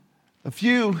A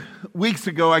few weeks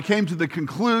ago, I came to the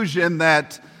conclusion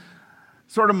that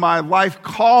sort of my life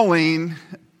calling,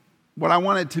 what I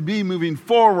want it to be moving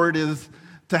forward, is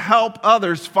to help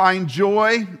others find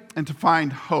joy and to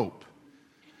find hope.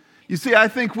 You see, I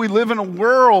think we live in a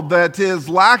world that is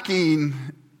lacking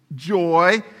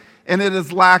joy and it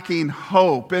is lacking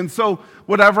hope. And so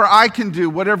whatever I can do,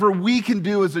 whatever we can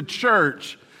do as a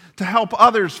church to help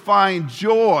others find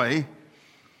joy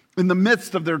in the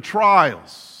midst of their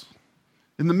trials,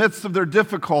 in the midst of their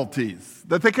difficulties,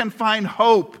 that they can find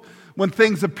hope when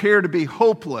things appear to be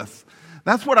hopeless.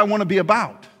 That's what I want to be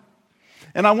about.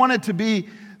 And I want it to be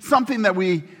something that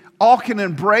we all can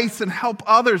embrace and help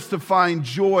others to find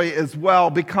joy as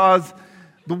well, because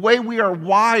the way we are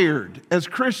wired as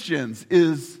Christians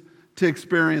is to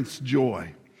experience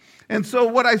joy. And so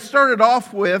what I started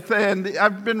off with, and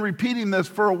I've been repeating this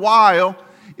for a while,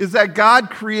 is that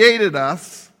God created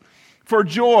us for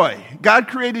joy. God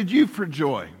created you for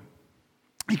joy.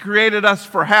 He created us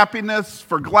for happiness,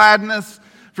 for gladness,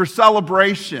 for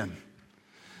celebration,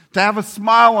 to have a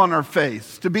smile on our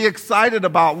face, to be excited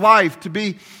about life, to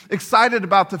be excited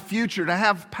about the future, to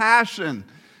have passion,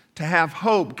 to have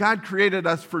hope. God created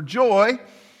us for joy,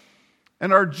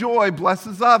 and our joy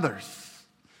blesses others.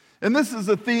 And this is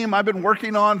a theme I've been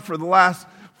working on for the last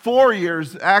 4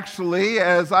 years, actually,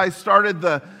 as I started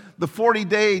the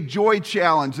 40-day joy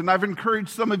challenge. And I've encouraged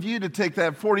some of you to take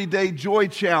that 40-day joy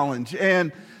challenge.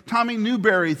 And Tommy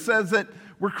Newberry says that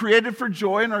we're created for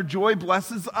joy and our joy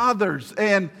blesses others.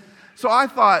 And so I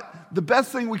thought the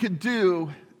best thing we could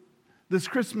do this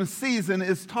Christmas season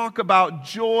is talk about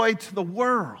joy to the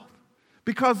world.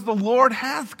 Because the Lord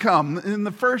has come in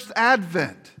the first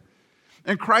Advent.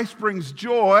 And Christ brings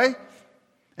joy,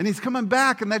 and He's coming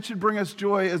back, and that should bring us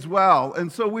joy as well.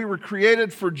 And so we were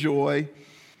created for joy,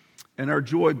 and our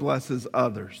joy blesses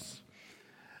others.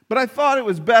 But I thought it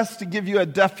was best to give you a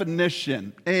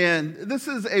definition. And this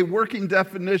is a working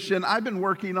definition I've been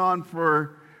working on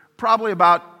for probably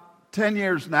about 10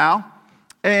 years now.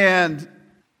 And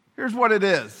here's what it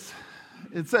is.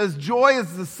 It says, joy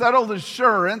is the settled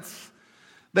assurance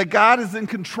that God is in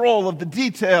control of the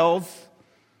details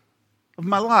of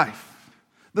my life.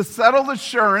 The settled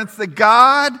assurance that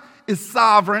God is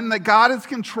sovereign, that God is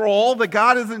control, that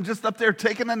God isn't just up there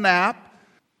taking a nap,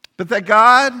 but that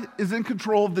God is in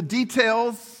control of the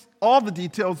details, all the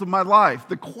details of my life.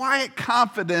 The quiet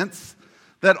confidence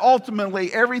that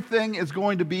ultimately everything is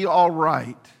going to be all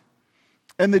right.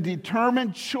 And the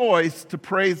determined choice to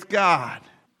praise God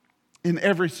in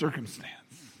every circumstance.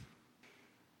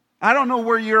 I don't know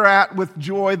where you're at with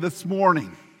joy this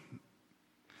morning.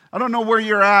 I don't know where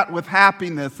you're at with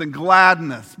happiness and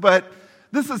gladness, but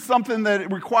this is something that it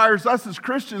requires us as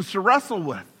Christians to wrestle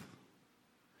with,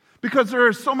 because there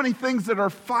are so many things that are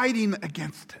fighting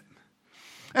against it.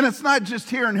 And it's not just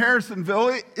here in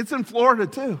Harrisonville, it's in Florida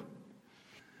too.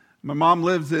 My mom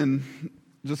lives in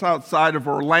just outside of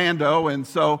Orlando, and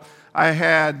so I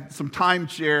had some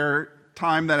timeshare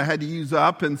time that I had to use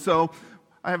up, and so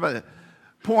I have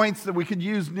points that we could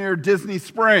use near Disney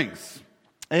Springs.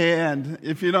 And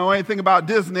if you know anything about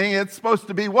Disney, it's supposed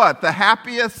to be what? The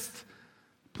happiest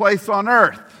place on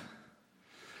earth.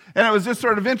 And it was just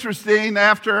sort of interesting.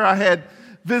 After I had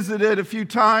visited a few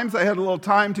times, I had a little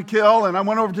time to kill, and I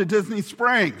went over to Disney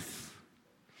Springs.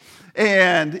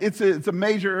 And it's a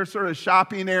major sort of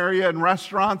shopping area and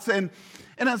restaurants. And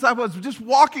as I was just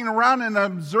walking around and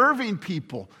observing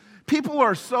people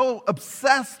are so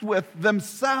obsessed with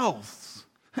themselves.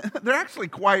 They're actually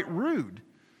quite rude.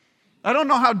 I don't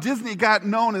know how Disney got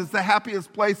known as the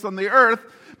happiest place on the earth,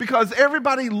 because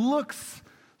everybody looks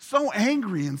so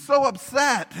angry and so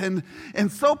upset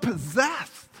and so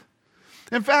possessed.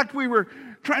 In fact, we were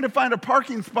trying to find a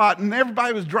parking spot, and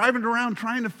everybody was driving around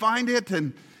trying to find it,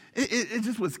 and it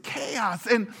just was chaos.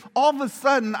 And all of a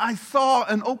sudden, I saw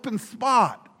an open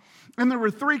spot, and there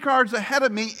were 3 cars ahead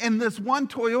of me, and this one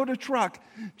Toyota truck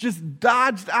just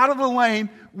dodged out of the lane,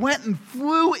 went and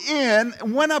flew in,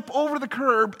 and went up over the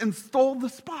curb and stole the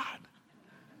spot.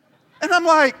 And I'm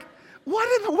like,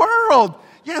 what in the world?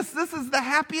 Yes, this is the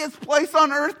happiest place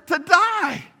on earth to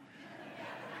die.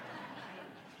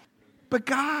 But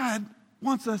God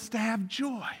wants us to have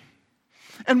joy.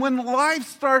 And when life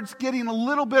starts getting a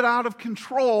little bit out of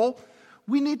control,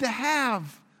 we need to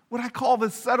have what I call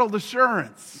this settled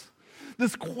assurance,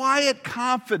 this quiet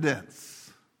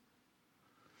confidence,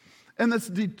 and this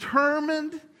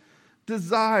determined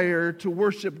desire to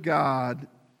worship God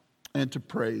and to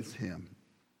praise Him.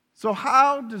 So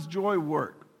how does joy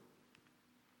work?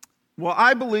 Well,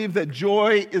 I believe that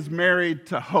joy is married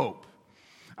to hope.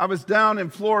 I was down in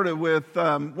Florida with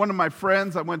one of my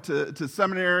friends. I went to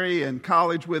seminary and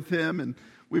college with him, and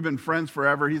we've been friends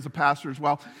forever. He's a pastor as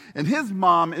well. And his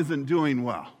mom isn't doing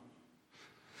well.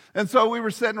 And so we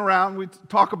were sitting around. We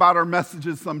talk about our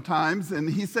messages sometimes. And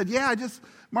he said,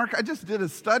 Mark, I just did a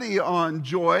study on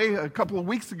joy a couple of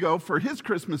weeks ago for his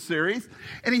Christmas series.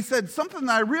 And he said, something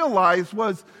that I realized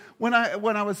was when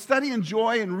I was studying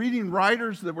joy and reading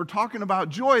writers that were talking about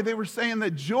joy, they were saying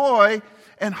that joy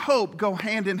and hope go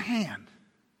hand in hand.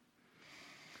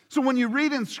 So when you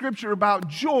read in Scripture about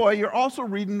joy, you're also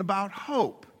reading about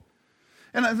hope.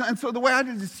 And so the way I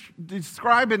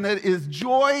describe it is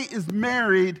joy is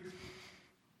married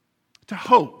to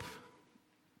hope.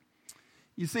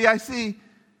 You see, I see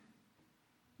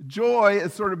joy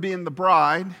as sort of being the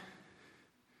bride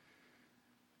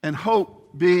and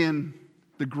hope being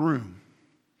the groom.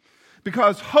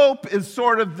 Because hope is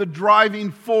sort of the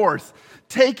driving force,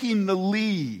 taking the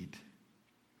lead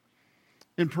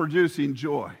in producing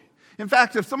joy. In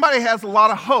fact, if somebody has a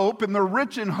lot of hope and they're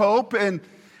rich in hope and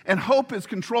hope is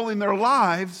controlling their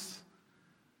lives,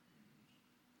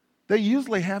 they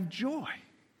usually have joy.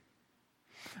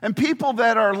 And people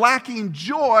that are lacking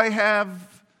joy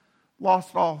have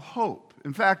lost all hope.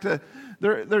 In fact,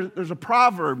 there's a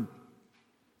proverb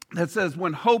that says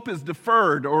when hope is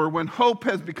deferred or when hope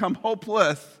has become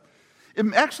hopeless, it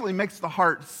actually makes the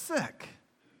heart sick.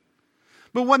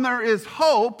 But when there is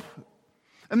hope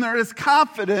and there is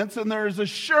confidence and there is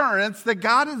assurance that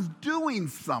God is doing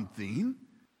something,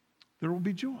 there will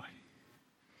be joy.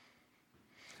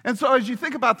 And so as you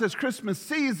think about this Christmas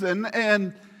season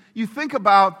and you think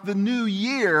about the new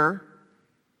year,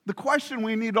 the question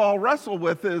we need to all wrestle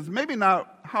with is maybe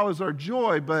not how is our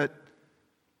joy, but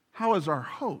how is our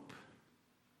hope?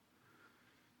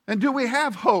 And do we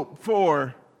have hope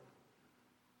for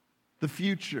the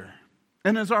future?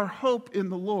 And is our hope in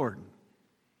the Lord?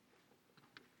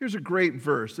 Here's a great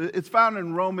verse. It's found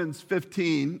in Romans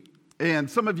 15. And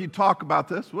some of you talk about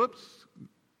this.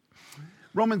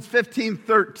 Romans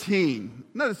 15:13.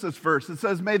 Notice this verse. It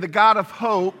says, may the God of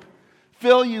hope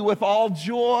fill you with all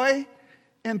joy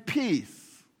and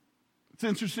peace. It's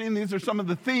interesting. These are some of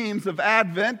the themes of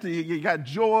Advent. You got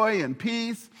joy and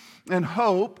peace and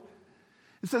hope.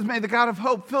 It says, may the God of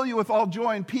hope fill you with all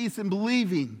joy and peace in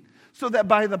believing, so that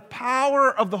by the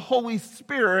power of the Holy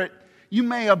Spirit you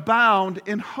may abound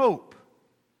in hope.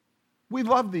 We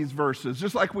love these verses,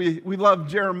 just like we love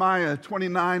Jeremiah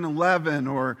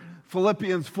 29:11 or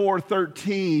Philippians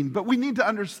 4:13. But we need to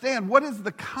understand what is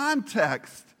the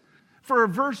context for a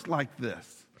verse like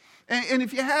this. And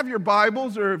if you have your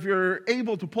Bibles or if you're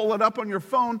able to pull it up on your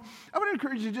phone, I would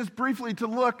encourage you just briefly to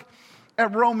look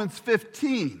at Romans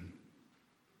 15.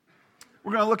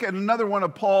 We're going to look at another one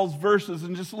of Paul's verses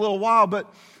in just a little while,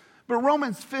 but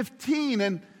Romans 15,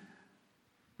 and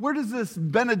where does this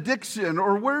benediction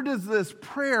or where does this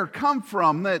prayer come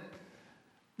from that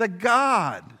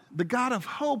God, the God of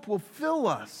hope, will fill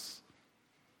us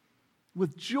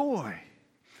with joy?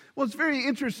 Well, it's very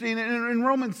interesting. In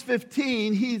Romans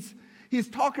 15, he's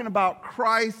talking about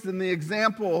Christ and the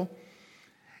example.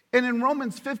 And in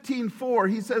Romans 15:4,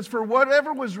 he says, for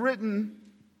whatever was written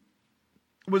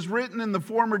in the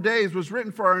former days, was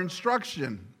written for our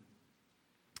instruction.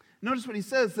 Notice what he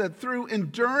says, that through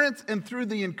endurance and through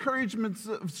the encouragements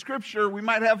of Scripture, we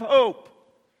might have hope.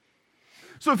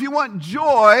 So if you want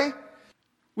joy,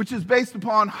 which is based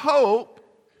upon hope,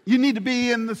 you need to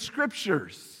be in the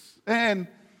Scriptures. And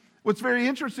what's very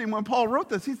interesting, when Paul wrote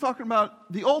this, he's talking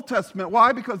about the Old Testament.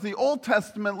 Why? Because the Old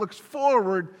Testament looks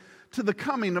forward to the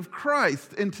coming of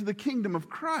Christ and to the kingdom of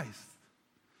Christ.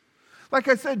 Like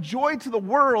I said, Joy to the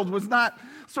World was not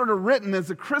sort of written as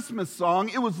a Christmas song.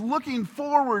 It was looking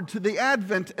forward to the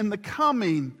advent and the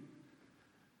coming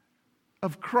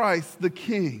of Christ the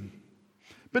King.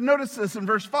 But notice this in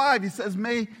verse 5. He says,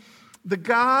 may the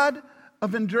God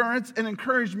of endurance and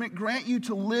encouragement grant you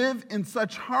to live in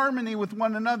such harmony with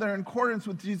one another in accordance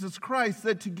with Jesus Christ,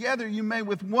 that together you may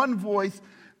with one voice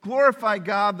glorify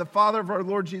God, the Father of our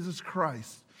Lord Jesus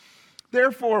Christ.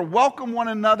 Therefore, welcome one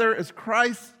another as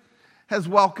Christ has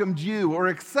welcomed you, or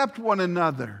accept one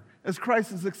another as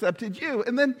Christ has accepted you.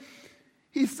 And then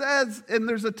he says, and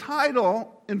there's a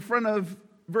title in front of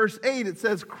verse 8, it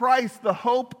says, Christ, the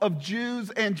hope of Jews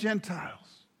and Gentiles.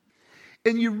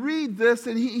 And you read this,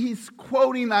 and he's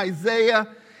quoting Isaiah,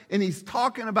 and he's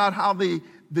talking about how the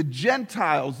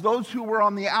Gentiles, those who were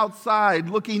on the outside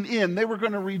looking in, they were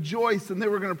going to rejoice and they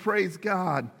were going to praise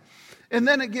God. And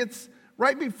then it gets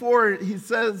right before he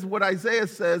says what Isaiah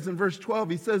says in verse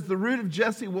 12. He says, the root of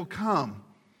Jesse will come,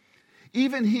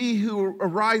 even he who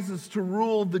arises to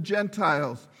rule the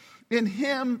Gentiles. In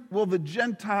him will the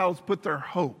Gentiles put their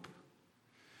hope.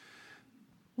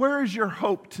 Where is your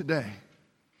hope today?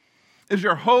 Is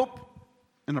your hope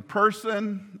in a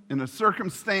person, in a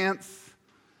circumstance?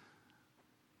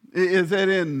 Is it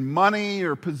in money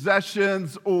or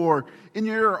possessions or in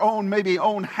your own, maybe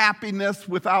own happiness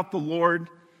without the Lord?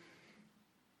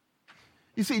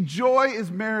 You see, joy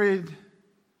is married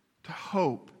to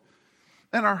hope.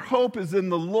 And our hope is in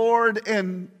the Lord,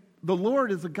 and the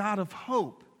Lord is a God of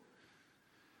hope.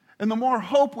 And the more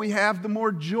hope we have, the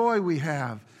more joy we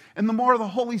have. And the more the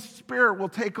Holy Spirit will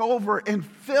take over and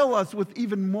fill us with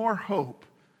even more hope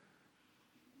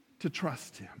to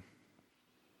trust him.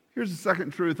 Here's the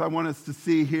second truth I want us to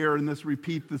see here in this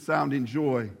repeat the sounding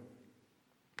joy.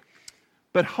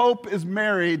 But hope is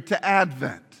married to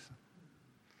Advent.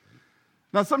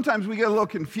 Now, sometimes we get a little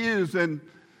confused and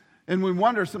we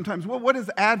wonder sometimes, well, what is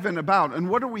Advent about? And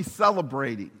what are we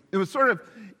celebrating? It was sort of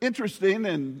interesting,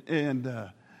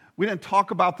 and we didn't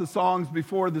talk about the songs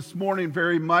before this morning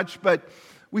very much, but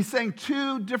we sang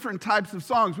two different types of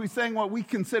songs. We sang what we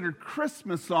considered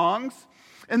Christmas songs,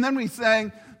 and then we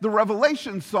sang the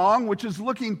Revelation song, which is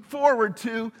looking forward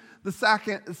to the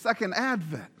second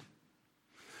Advent.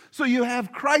 So you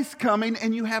have Christ coming,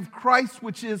 and you have Christ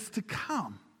which is to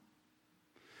come.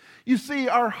 You see,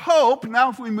 our hope,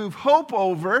 now if we move hope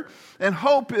over, and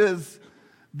hope is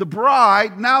the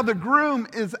bride, now the groom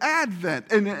is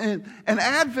Advent. And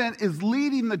Advent is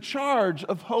leading the charge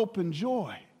of hope and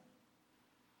joy.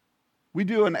 We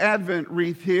do an Advent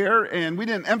wreath here, and we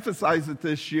didn't emphasize it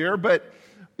this year, but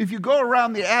if you go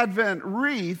around the Advent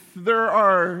wreath, there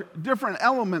are different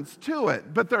elements to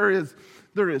it. But there is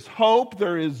hope,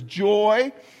 there is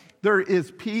joy, there is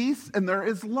peace, and there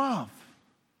is love.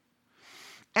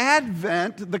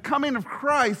 Advent, the coming of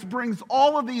Christ, brings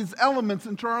all of these elements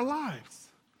into our lives.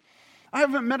 I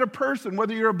haven't met a person,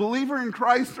 whether you're a believer in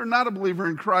Christ or not a believer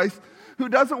in Christ, who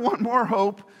doesn't want more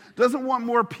hope, doesn't want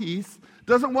more peace,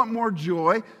 doesn't want more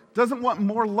joy, doesn't want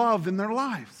more love in their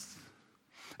lives.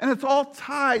 And it's all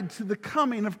tied to the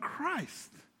coming of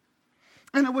Christ.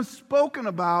 And it was spoken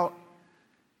about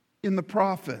in the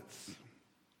prophets.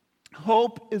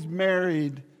 Hope is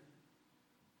married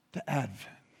to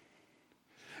Advent.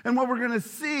 And what we're going to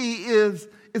see is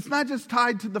it's not just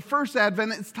tied to the first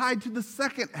Advent, it's tied to the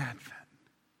second Advent.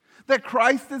 That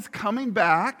Christ is coming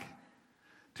back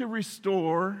to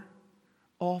restore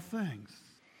all things.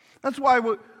 That's why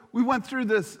we went through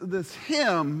this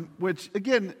hymn, which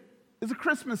again is a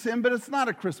Christmas hymn, but it's not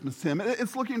a Christmas hymn.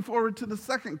 It's looking forward to the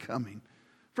second coming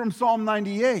from Psalm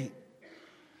 98.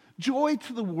 Joy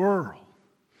to the world.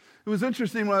 It was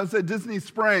interesting when I was at Disney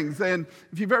Springs, and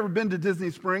if you've ever been to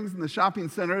Disney Springs in the shopping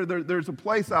center, there's a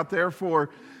place out there for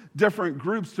different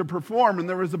groups to perform, and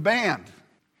there was a band.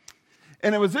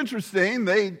 And it was interesting,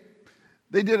 they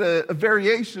did a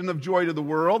variation of Joy to the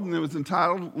World, and it was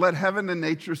entitled, Let Heaven and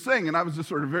Nature Sing, and I was just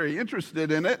sort of very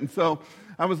interested in it, and so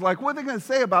I was like, what are they going to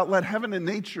say about Let Heaven and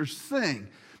Nature Sing?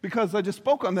 Because I just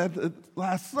spoke on that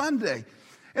last Sunday.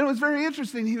 And it was very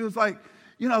interesting. He was like,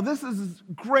 you know, this is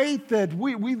great that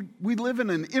we live in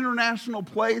an international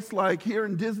place like here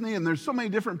in Disney, and there's so many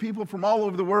different people from all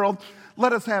over the world.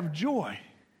 Let us have joy.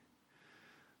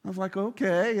 I was like,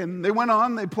 okay. And they went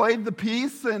on, they played the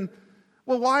piece, and,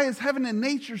 well, why is heaven and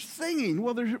nature singing?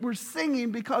 Well, we're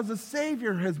singing because a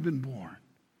Savior has been born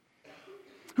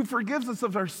who forgives us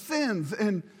of our sins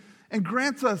and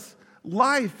grants us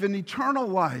life and eternal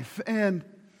life and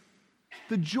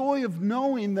the joy of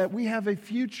knowing that we have a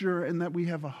future and that we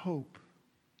have a hope.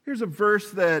 Here's a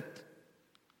verse that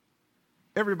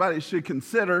everybody should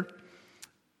consider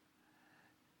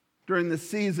during this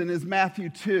season is Matthew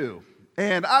 2.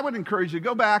 And I would encourage you to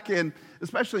go back and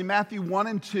especially Matthew 1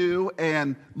 and 2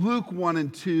 and Luke 1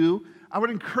 and 2. I would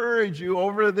encourage you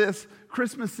over this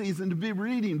Christmas season to be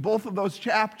reading both of those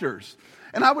chapters.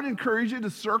 And I would encourage you to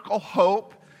circle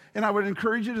hope, and I would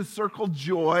encourage you to circle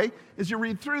joy as you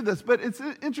read through this. But it's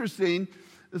interesting.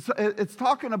 It's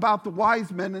talking about the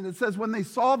wise men, and it says, when they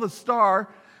saw the star,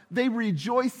 they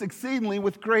rejoiced exceedingly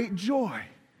with great joy.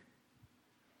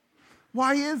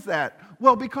 Why is that?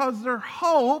 Well, because their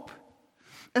hope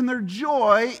and their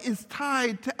joy is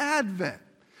tied to Advent.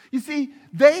 You see,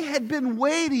 they had been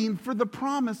waiting for the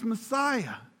promised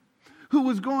Messiah who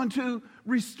was going to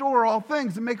restore all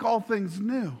things and make all things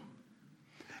new.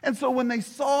 And so when they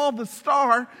saw the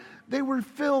star, they were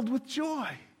filled with joy.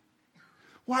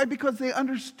 Why? Because they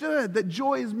understood that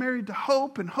joy is married to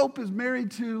hope, and hope is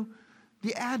married to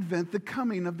the advent, the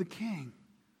coming of the King.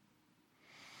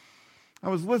 I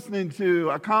was listening to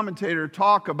a commentator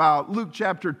talk about Luke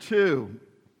chapter 2,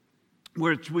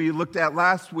 which we looked at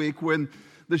last week, when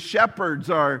the shepherds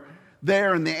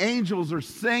there, and the angels are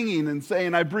singing and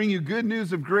saying, I bring you good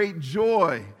news of great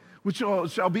joy, which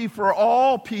shall be for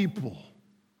all people,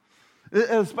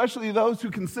 especially those who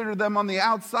consider them on the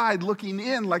outside looking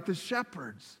in like the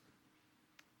shepherds.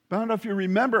 But I don't know if you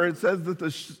remember, it says that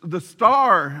the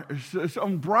star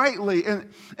shone brightly.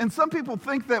 And some people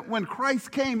think that when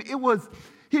Christ came, it was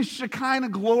his Shekinah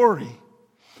glory.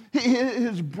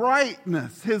 His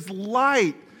brightness, his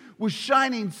light was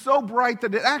shining so bright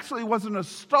that it actually wasn't a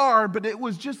star, but it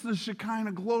was just the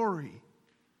Shekinah glory.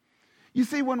 You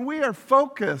see, when we are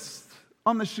focused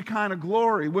on the Shekinah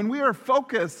glory, when we are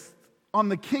focused on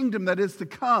the kingdom that is to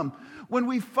come, when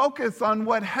we focus on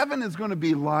what heaven is going to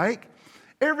be like,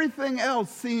 everything else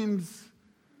seems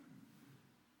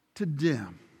to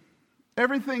dim.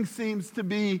 Everything seems to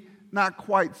be not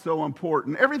quite so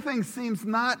important. Everything seems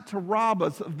not to rob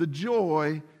us of the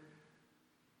joy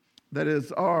that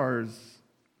is ours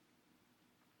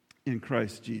in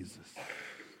Christ Jesus.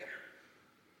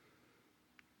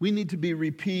 We need to be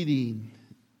repeating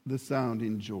the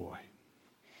sounding joy.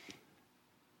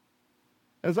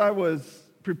 As I was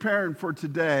preparing for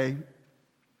today,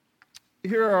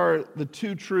 here are the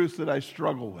two truths that I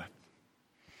struggle with.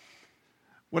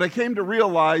 What I came to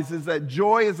realize is that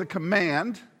joy is a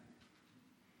command.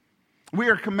 We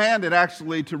are commanded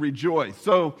actually to rejoice.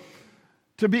 So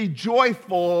to be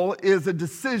joyful is a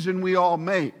decision we all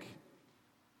make.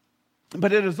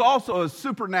 But it is also a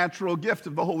supernatural gift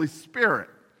of the Holy Spirit.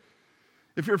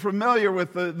 If you're familiar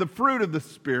with the fruit of the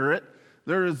Spirit,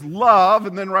 there is love,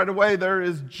 and then right away there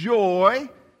is joy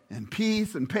and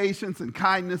peace and patience and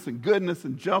kindness and goodness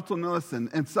and gentleness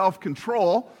and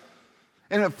self-control.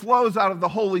 And it flows out of the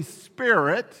Holy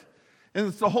Spirit. And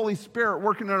it's the Holy Spirit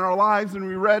working in our lives. And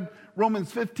we read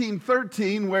Romans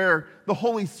 15:13, where the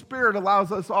Holy Spirit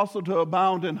allows us also to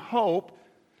abound in hope.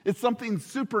 It's something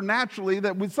supernaturally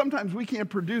that sometimes we can't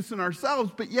produce in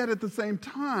ourselves, but yet at the same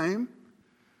time,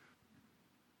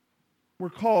 we're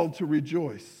called to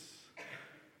rejoice.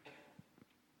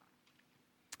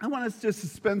 I want us just to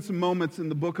spend some moments in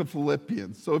the book of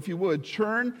Philippians. So if you would,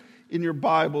 turn in your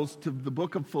Bibles to the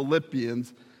book of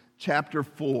Philippians, chapter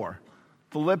 4.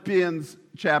 Philippians,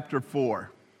 chapter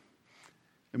 4.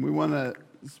 And we want to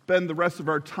spend the rest of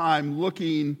our time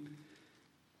looking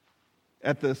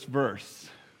at this verse.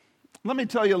 Let me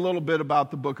tell you a little bit about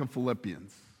the book of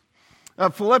Philippians.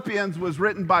 Philippians was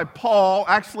written by Paul,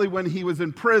 actually when he was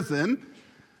in prison,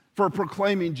 for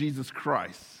proclaiming Jesus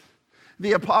Christ.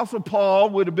 The Apostle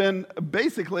Paul would have been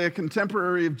basically a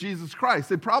contemporary of Jesus Christ.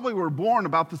 They probably were born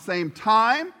about the same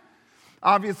time.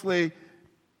 Obviously,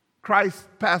 Christ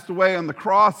passed away on the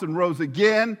cross and rose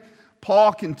again.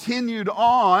 Paul continued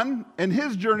on, and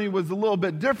his journey was a little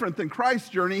bit different than Christ's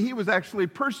journey. He was actually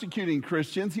persecuting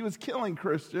Christians. He was killing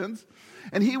Christians,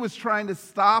 and he was trying to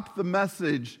stop the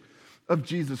message of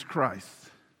Jesus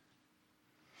Christ.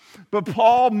 But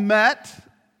Paul met,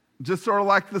 just sort of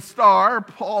like the star,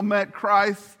 Paul met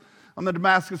Christ on the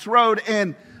Damascus Road,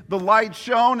 and the light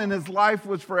shone, and his life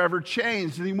was forever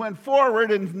changed. And he went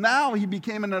forward, and now he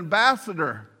became an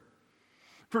ambassador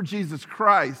for Jesus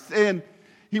Christ. And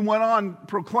he went on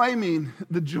proclaiming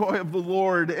the joy of the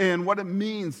Lord and what it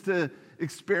means to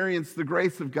experience the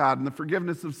grace of God and the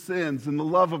forgiveness of sins and the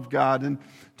love of God and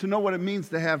to know what it means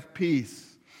to have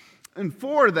peace. And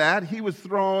for that, he was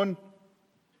thrown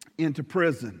into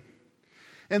prison.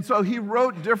 And so he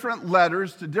wrote different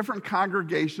letters to different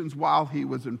congregations while he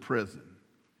was in prison.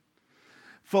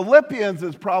 Philippians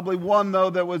is probably one, though,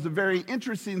 that was a very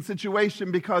interesting situation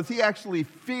because he actually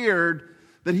feared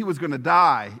that he was going to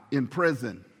die in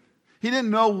prison. He didn't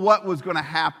know what was going to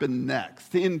happen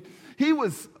next. And he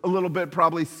was a little bit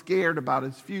probably scared about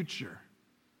his future.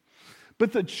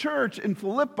 But the church in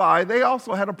Philippi, they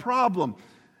also had a problem.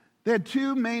 They had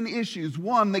two main issues.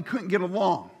 One, they couldn't get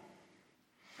along.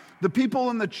 The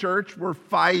people in the church were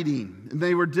fighting, and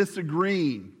they were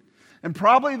disagreeing. And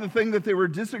probably the thing that they were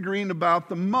disagreeing about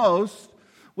the most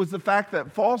was the fact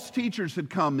that false teachers had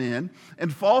come in,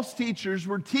 and false teachers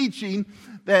were teaching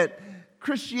that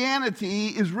Christianity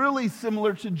is really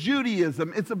similar to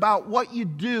Judaism. It's about what you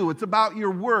do. It's about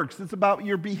your works. It's about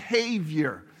your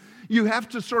behavior. You have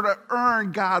to sort of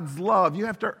earn God's love. You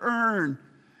have to earn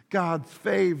God's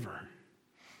favor.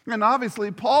 And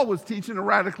obviously, Paul was teaching a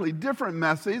radically different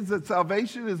message, that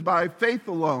salvation is by faith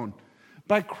alone,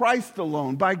 by Christ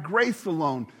alone, by grace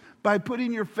alone, by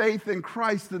putting your faith in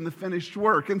Christ and the finished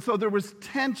work. And so there was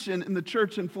tension in the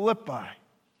church in Philippi.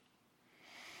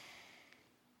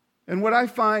 And what I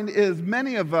find is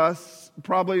many of us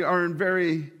probably are in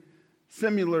very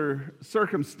similar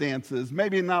circumstances.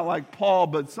 Maybe not like Paul,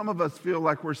 but some of us feel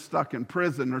like we're stuck in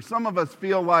prison, or some of us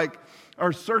feel like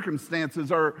our circumstances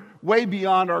are way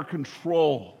beyond our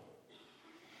control.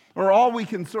 Or all we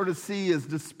can sort of see is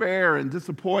despair and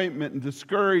disappointment and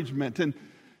discouragement. And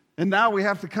now we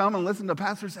have to come and listen to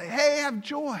pastors say, hey, have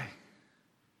joy.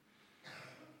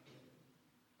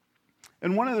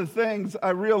 And one of the things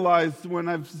I realized when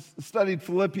I've studied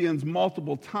Philippians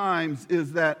multiple times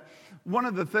is that one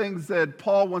of the things that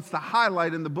Paul wants to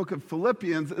highlight in the book of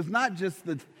Philippians is not just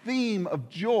the theme of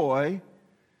joy,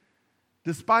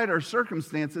 despite our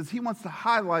circumstances. He wants to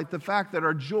highlight the fact that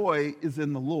our joy is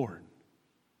in the Lord.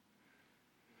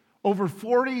 Over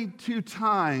 42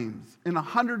 times in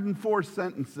 104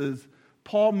 sentences,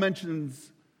 Paul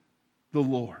mentions the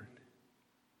Lord.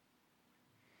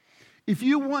 If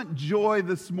you want joy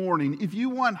this morning, if you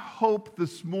want hope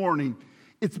this morning,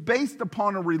 it's based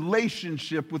upon a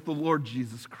relationship with the Lord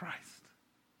Jesus Christ.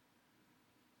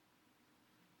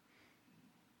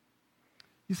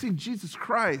 You see, Jesus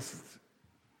Christ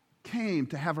came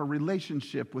to have a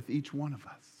relationship with each one of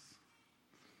us.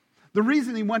 The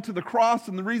reason he went to the cross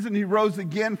and the reason he rose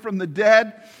again from the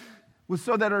dead was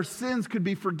so that our sins could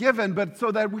be forgiven, but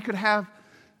so that we could have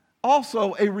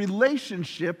also a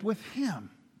relationship with him.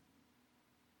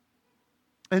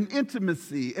 An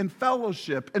intimacy and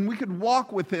fellowship, and we could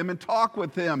walk with him and talk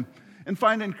with him and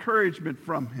find encouragement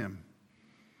from him.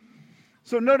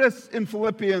 So notice in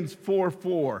Philippians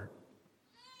 4:4,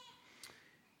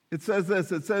 it says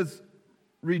this, it says,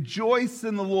 rejoice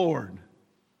in the Lord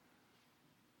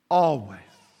always.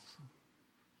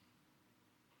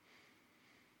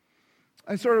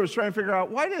 I sort of was trying to figure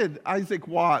out, why did Isaac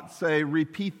Watts say,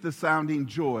 repeat the sounding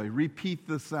joy, repeat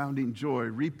the sounding joy,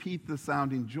 repeat the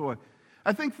sounding joy?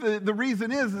 I think the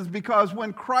reason is because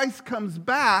when Christ comes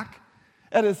back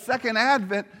at his second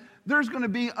advent, there's going to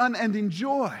be unending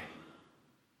joy.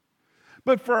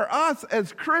 But for us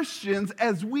as Christians,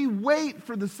 as we wait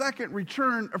for the second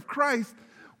return of Christ,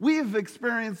 we have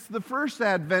experienced the first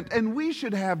advent, and we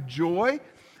should have joy,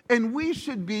 and we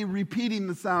should be repeating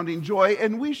the sounding joy,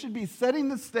 and we should be setting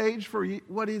the stage for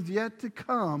what is yet to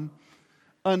come,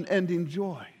 unending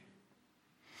joy.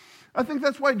 I think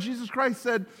that's why Jesus Christ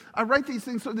said, I write these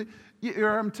things so that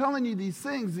I'm telling you these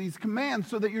things, these commands,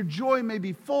 so that your joy may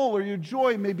be full or your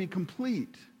joy may be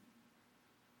complete.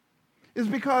 Is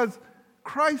because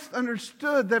Christ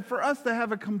understood that for us to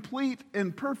have a complete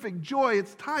and perfect joy,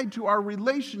 it's tied to our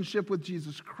relationship with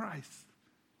Jesus Christ.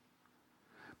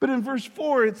 But in verse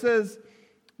 4, it says,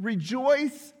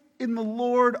 rejoice in the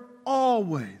Lord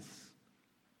always.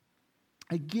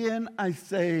 Again, I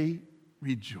say,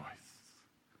 rejoice.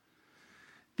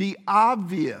 The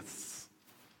obvious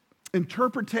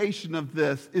interpretation of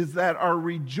this is that our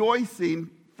rejoicing,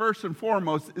 first and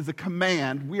foremost, is a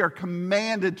command. We are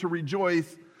commanded to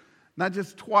rejoice, not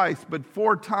just twice, but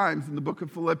 4 times in the book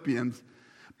of Philippians.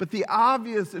 But the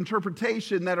obvious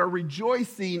interpretation that our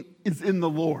rejoicing is in the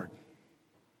Lord.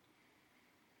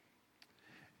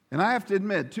 And I have to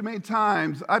admit, too many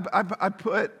times I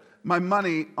put my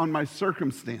money on my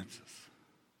circumstances.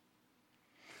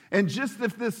 And just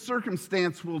if this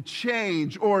circumstance will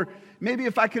change, or maybe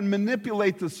if I can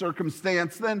manipulate the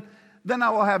circumstance, then I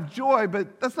will have joy.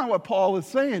 But that's not what Paul is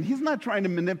saying. He's not trying to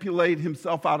manipulate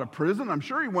himself out of prison. I'm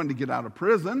sure he wanted to get out of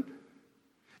prison.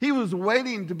 He was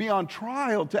waiting to be on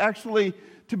trial,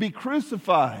 to be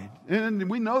crucified. And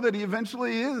we know that he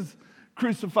eventually is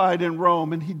crucified in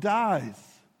Rome, and he dies.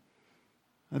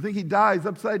 I think he dies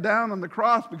upside down on the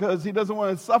cross because he doesn't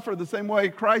want to suffer the same way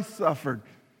Christ suffered.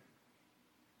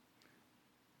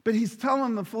 But he's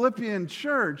telling the Philippian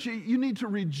church, you need to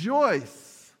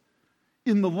rejoice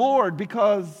in the Lord,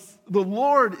 because the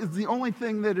Lord is the only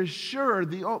thing that is sure.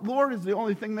 The Lord is the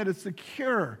only thing that is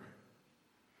secure.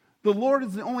 The Lord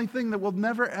is the only thing that will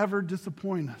never, ever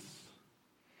disappoint us.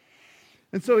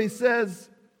 And so he says,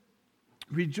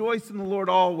 rejoice in the Lord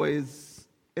always.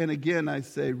 And again, I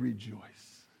say rejoice.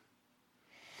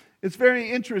 It's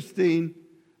very interesting.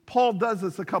 Paul does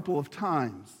this a couple of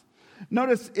times.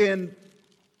 Notice in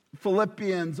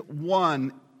Philippians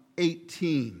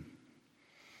 1:18.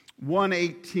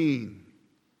 1:18.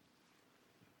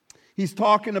 He's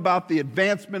talking about the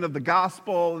advancement of the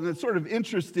gospel, and it's sort of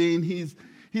interesting. He's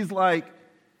like,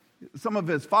 some of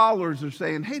his followers are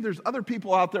saying, hey, there's other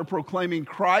people out there proclaiming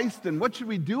Christ, and what should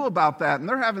we do about that? And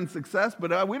they're having success,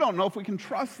 but we don't know if we can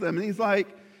trust them. And he's like,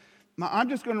 I'm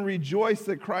just going to rejoice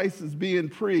that Christ is being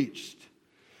preached.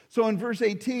 So in verse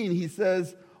 18, he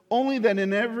says, only that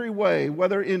in every way,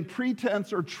 whether in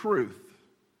pretense or truth,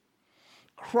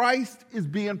 Christ is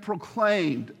being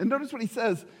proclaimed. And notice what he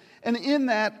says, and in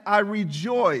that I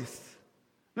rejoice.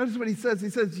 Notice what he says. He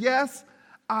says, yes,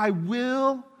 I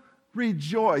will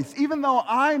rejoice. Even though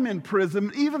I'm in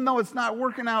prison, even though it's not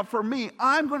working out for me,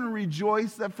 I'm going to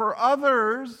rejoice that for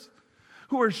others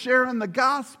who are sharing the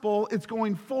gospel, it's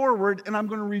going forward, and I'm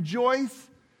going to rejoice.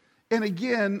 And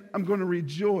again, I'm going to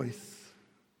rejoice.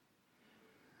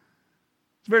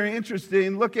 It's very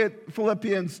interesting. Look at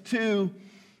Philippians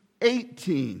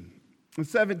 2:18,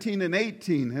 17 and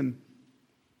 18. And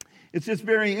it's just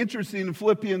very interesting in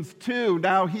Philippians 2.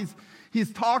 Now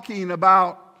he's talking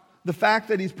about the fact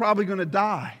that he's probably going to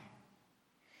die.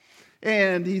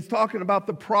 And he's talking about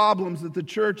the problems that the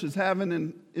church is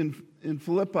having in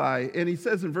Philippi. And he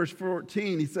says in verse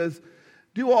 14, he says,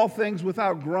 do all things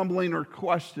without grumbling or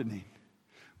questioning,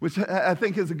 which I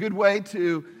think is a good way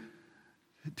to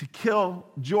kill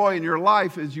joy in your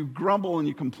life as you grumble and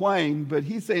you complain. But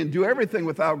he's saying do everything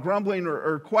without grumbling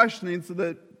or questioning so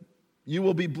that you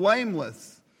will be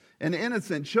blameless and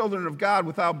innocent children of God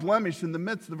without blemish in the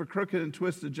midst of a crooked and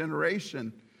twisted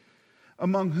generation,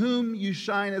 among whom you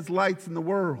shine as lights in the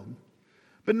world.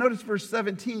 But notice verse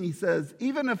 17, he says,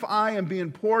 even if I am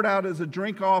being poured out as a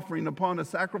drink offering upon a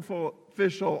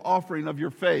sacrificial offering of your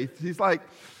faith, he's like,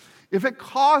 if it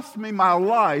costs me my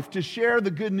life to share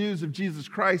the good news of Jesus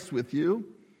Christ with you,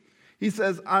 he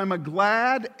says, I'm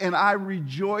glad and I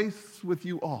rejoice with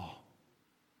you all.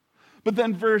 But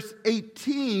then verse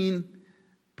 18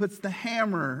 puts the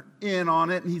hammer in on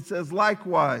it, and he says,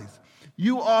 likewise,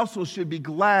 you also should be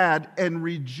glad and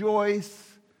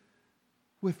rejoice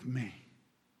with me.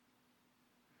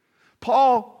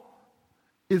 Paul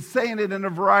is saying it in a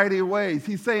variety of ways.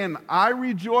 He's saying, I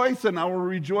rejoice and I will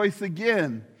rejoice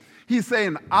again. He's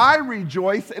saying, I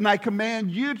rejoice and I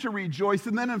command you to rejoice.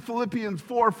 And then in Philippians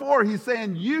 4:4, he's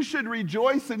saying, you should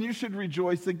rejoice and you should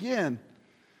rejoice again.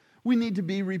 We need to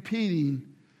be repeating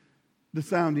the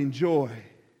sounding joy.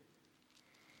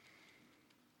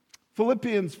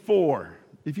 Philippians 4,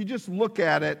 if you just look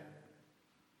at it,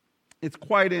 it's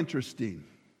quite interesting.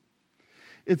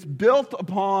 It's built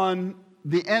upon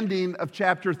the ending of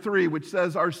chapter 3, which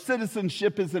says our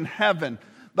citizenship is in heaven,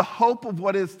 the hope of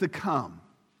what is to come.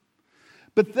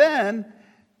 But then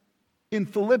in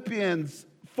Philippians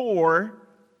 4,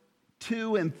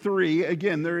 2 and 3,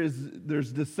 again,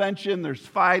 there's dissension, there's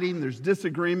fighting, there's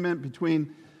disagreement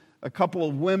between a couple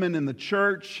of women in the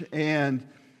church. And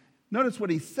notice what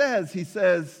he says. He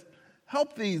says,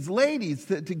 help these ladies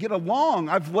to get along.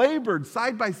 I've labored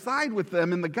side by side with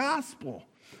them in the gospel,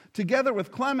 together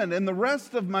with Clement and the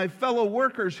rest of my fellow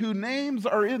workers whose names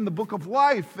are in the book of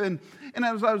life. And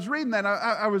as I was reading that,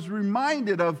 I was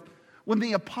reminded of when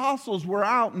the apostles were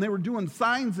out and they were doing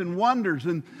signs and wonders,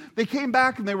 and they came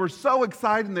back and they were so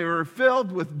excited and they were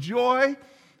filled with joy.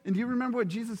 And do you remember what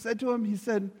Jesus said to them? He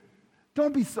said,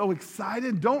 don't be so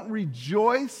excited. Don't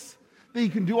rejoice that you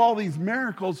can do all these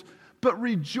miracles, but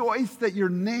rejoice that your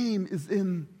name is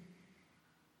in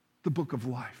the book of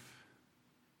life.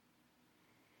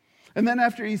 And then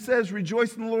after he says,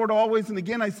 rejoice in the Lord always, and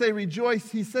again I say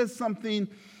rejoice, he says something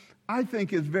I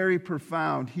think is very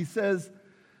profound. He says,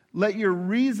 let your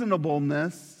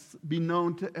reasonableness be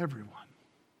known to everyone.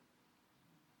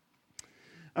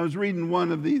 I was reading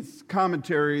one of these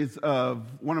commentaries of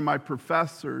one of my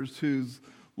professors who's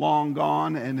long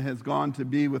gone and has gone to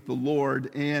be with the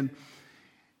Lord. And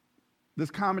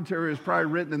this commentary was probably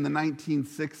written in the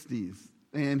 1960s.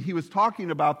 And he was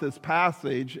talking about this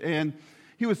passage, and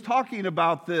he was talking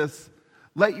about this,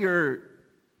 let your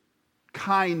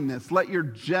kindness, let your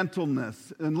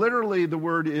gentleness, and literally the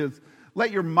word is,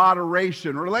 let your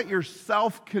moderation or let your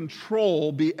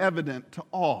self-control be evident to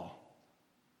all.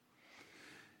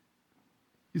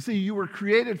 You see, you were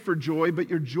created for joy, but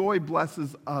your joy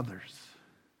blesses others.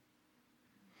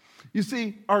 You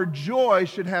see, our joy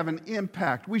should have an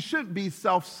impact. We shouldn't be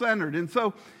self-centered. And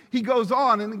so he goes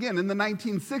on, and again, in the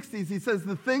 1960s, he says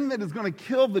the thing that is going to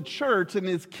kill the church and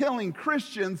is killing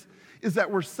Christians is that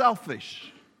we're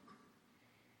selfish.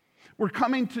 We're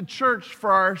coming to church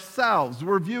for ourselves.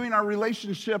 We're viewing our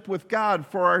relationship with God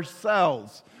for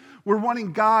ourselves. We're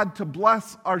wanting God to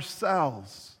bless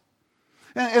ourselves.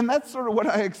 And that's sort of what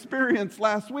I experienced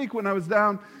last week when I was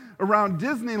down around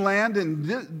Disneyland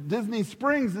and Disney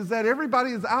Springs, is that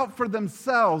everybody is out for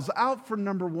themselves, out for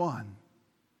number one.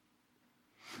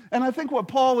 And I think what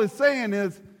Paul is saying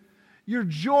is your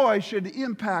joy should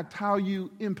impact how you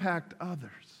impact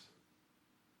others.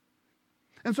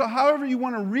 And so however you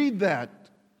want to read that,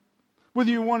 whether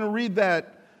you want to read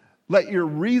that, let your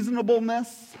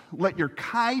reasonableness, let your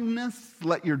kindness,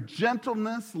 let your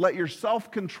gentleness, let your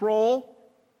self-control.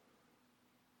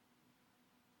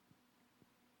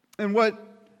 And what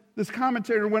This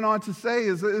commentator went on to say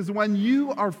is when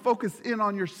you are focused in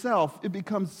on yourself, it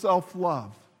becomes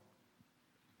self-love.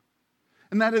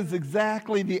 And that is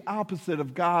exactly the opposite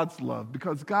of God's love,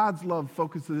 because God's love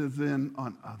focuses in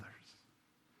on others.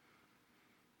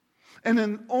 And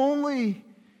then only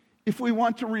if we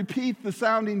want to repeat the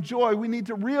sounding joy, we need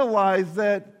to realize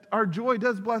that our joy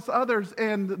does bless others,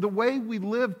 and the way we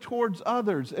live towards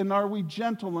others, and are we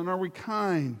gentle and are we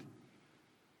kind?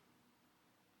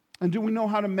 And do we know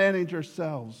how to manage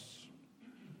ourselves?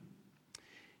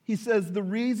 He says the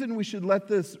reason we should let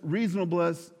this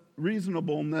reasonableness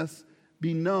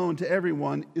be known to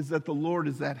everyone is that the Lord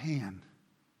is at hand.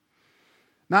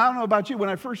 Now, I don't know about you. When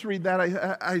I first read that,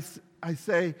 I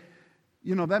say,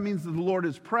 that means that the Lord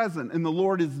is present and the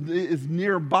Lord is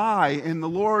nearby, and the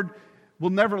Lord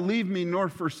will never leave me nor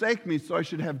forsake me, so I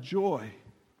should have joy.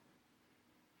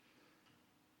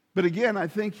 But again, I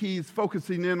think he's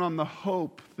focusing in on the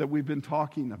hope that we've been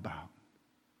talking about.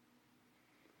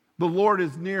 The Lord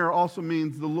is near also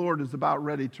means the Lord is about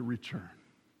ready to return.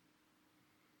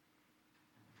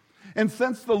 And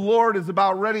since the Lord is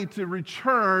about ready to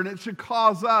return, it should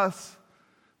cause us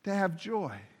to have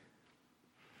joy.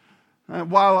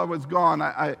 While I was gone,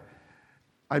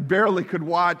 I barely could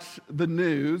watch the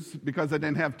news because I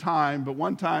didn't have time. But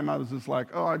one time I was just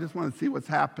like, I just want to see what's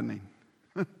happening.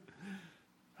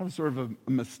 That was sort of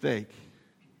a mistake.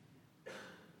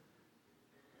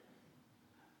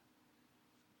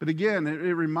 But again,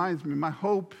 it reminds me, my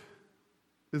hope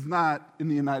is not in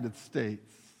the United States.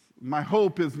 My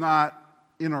hope is not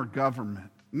in our government.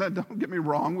 No, don't get me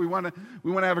wrong. We want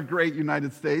to have a great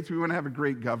United States. We want to have a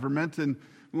great government, and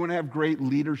we want to have great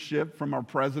leadership from our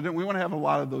president. We want to have a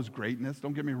lot of those greatness.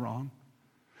 Don't get me wrong.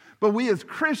 But we as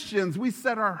Christians, we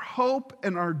set our hope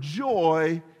and our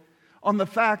joy on the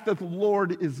fact that the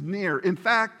Lord is near. In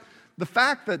fact, the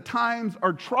fact that times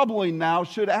are troubling now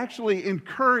should actually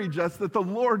encourage us that the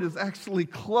Lord is actually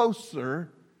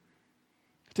closer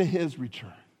to his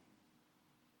return.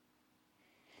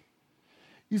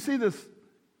 You see, this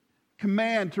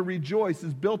command to rejoice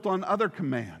is built on other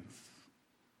commands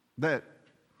that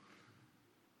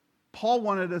Paul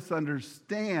wanted us to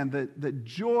understand that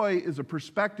joy is a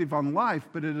perspective on life,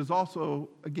 but it is also,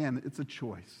 again, it's a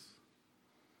choice.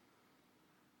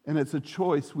 And it's a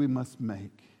choice we must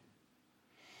make.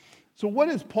 So what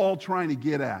is Paul trying to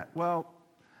get at? Well,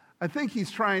 I think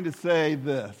he's trying to say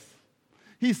this.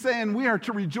 He's saying we are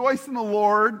to rejoice in the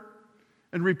Lord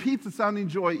and repeat the sounding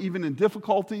joy even in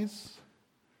difficulties,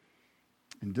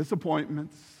 in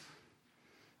disappointments,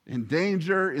 in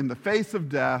danger, in the face of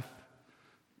death,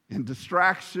 in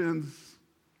distractions,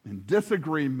 in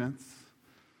disagreements.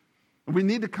 And we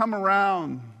need to come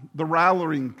around the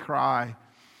rallying cry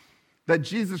that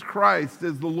Jesus Christ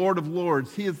is the Lord of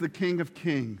Lords. He is the King of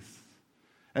Kings.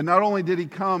 And not only did he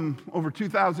come over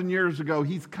 2,000 years ago,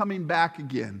 he's coming back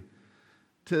again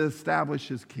to establish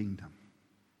his kingdom.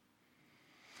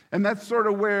 And that's sort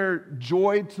of where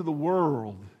joy to the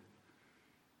world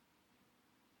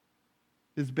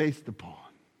is based upon.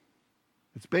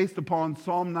 It's based upon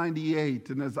Psalm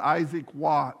 98. And as Isaac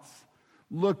Watts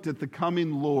looked at the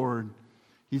coming Lord,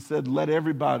 he said, let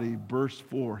everybody burst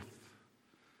forth.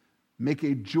 Make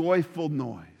a joyful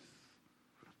noise.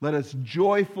 Let us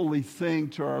joyfully sing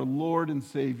to our Lord and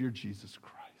Savior, Jesus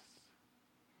Christ.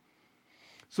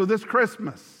 So this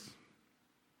Christmas,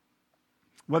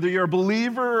 whether you're a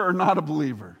believer or not a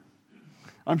believer,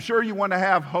 I'm sure you want to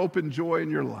have hope and joy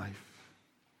in your life.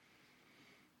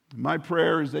 My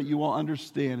prayer is that you will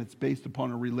understand it's based upon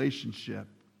a relationship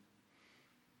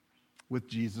with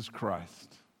Jesus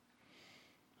Christ,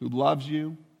 who loves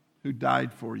you, who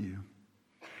died for you,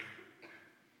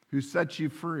 who sets you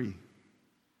free,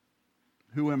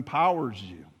 who empowers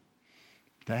you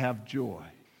to have joy.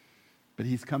 But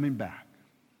he's coming back.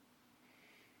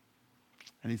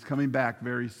 And he's coming back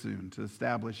very soon to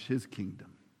establish his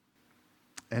kingdom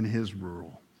and his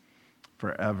rule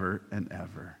forever and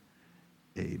ever.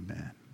 Amen.